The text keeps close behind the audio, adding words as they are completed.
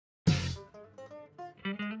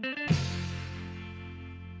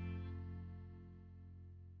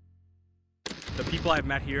people I've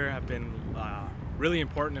met here have been really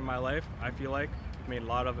important in my life. I feel like I've made a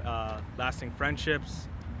lot of lasting friendships.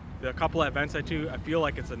 The couple of events I do, I feel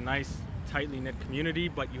like it's a nice, tightly knit community,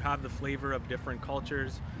 but you have the flavor of different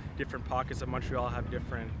cultures. Different pockets of Montreal have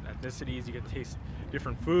different ethnicities. You get to taste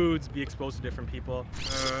different foods, be exposed to different people.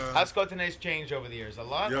 How's Cotonet's changed over the years? A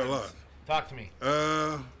lot? Yeah, a lot. Talk to me.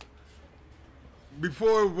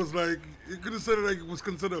 Before it was like, you could have said it was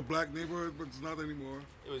considered a black neighborhood, but it's not anymore.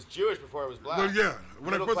 It was Jewish before it was black. Well, yeah.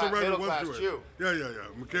 When I first arrived, it was Jewish. Jew. Yeah.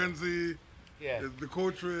 Mackenzie, the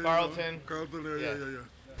Coachman, Carlton.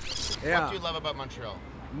 Yeah. What do you love about Montreal?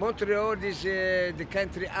 Montreal is the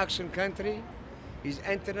country, action country. Is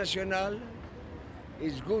international.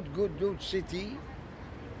 Is good city.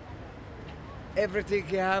 Everything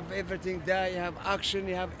you have, everything there. You have action.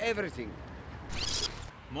 You have everything.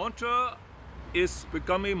 Montreal is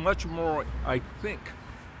becoming much more, I think,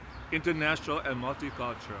 international and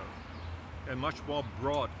multicultural, and much more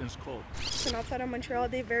broad in scope. And outside of Montreal,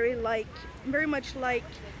 they very much like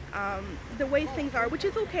the way things are, which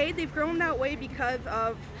is okay. They've grown that way because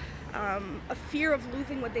of a fear of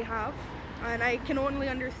losing what they have, and I can only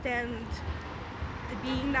understand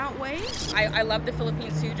being that way. I love the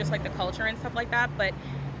Philippines too, just like the culture and stuff like that, but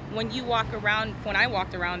when I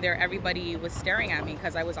walked around there, everybody was staring at me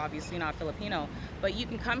because I was obviously not Filipino. But you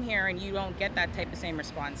can come here and you don't get that type of same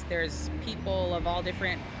response. There's people of all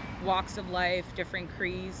different walks of life, different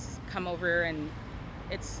creeds come over, and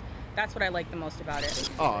that's what I like the most about it.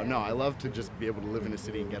 Oh no, I love to just be able to live in a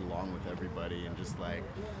city and get along with everybody, and just like,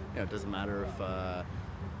 it doesn't matter if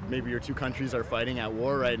maybe your two countries are fighting at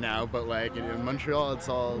war right now, but like in Montreal, it's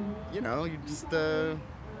all, you just,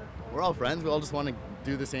 we're all friends. We all just want to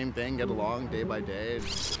do the same thing, get along day by day.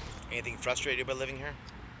 Anything frustrated about living here?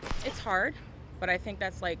 It's hard, but I think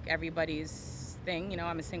that's like everybody's thing.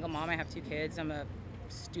 I'm a single mom, I have 2 kids, I'm a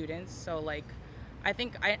student, so like, I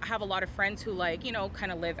think I have a lot of friends who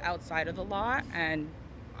kind of live outside of the law, and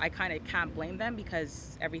I kind of can't blame them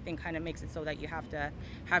because everything kind of makes it so that you have to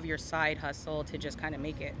have your side hustle to just kind of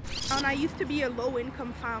make it. And I used to be a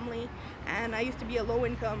low-income family, and I used to be a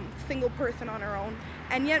low-income single person on our own,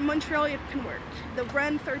 and yet Montreal, it can work. The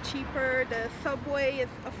rents are cheaper, the subway is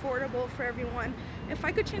affordable for everyone. If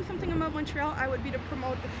I could change something about Montreal, I would be to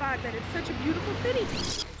promote the fact that it's such a beautiful city.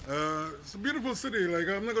 It's a beautiful city. Like,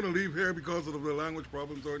 I'm not going to leave here because of the language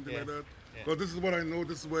problems or anything like that. Yeah. But this is what I know.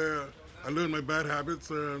 This is where I learned my bad habits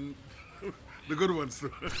and the good ones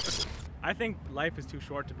too. I think life is too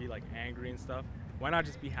short to be like angry and stuff. Why not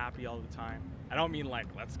just be happy all the time? I don't mean like,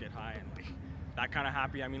 let's get high and like that kind of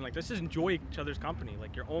happy. I mean like, let's just enjoy each other's company.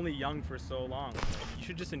 Like, you're only young for so long. Like, you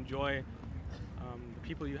should just enjoy the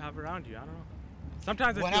people you have around you. I don't know.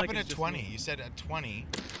 Sometimes I what feel happened like at 20? You said at 20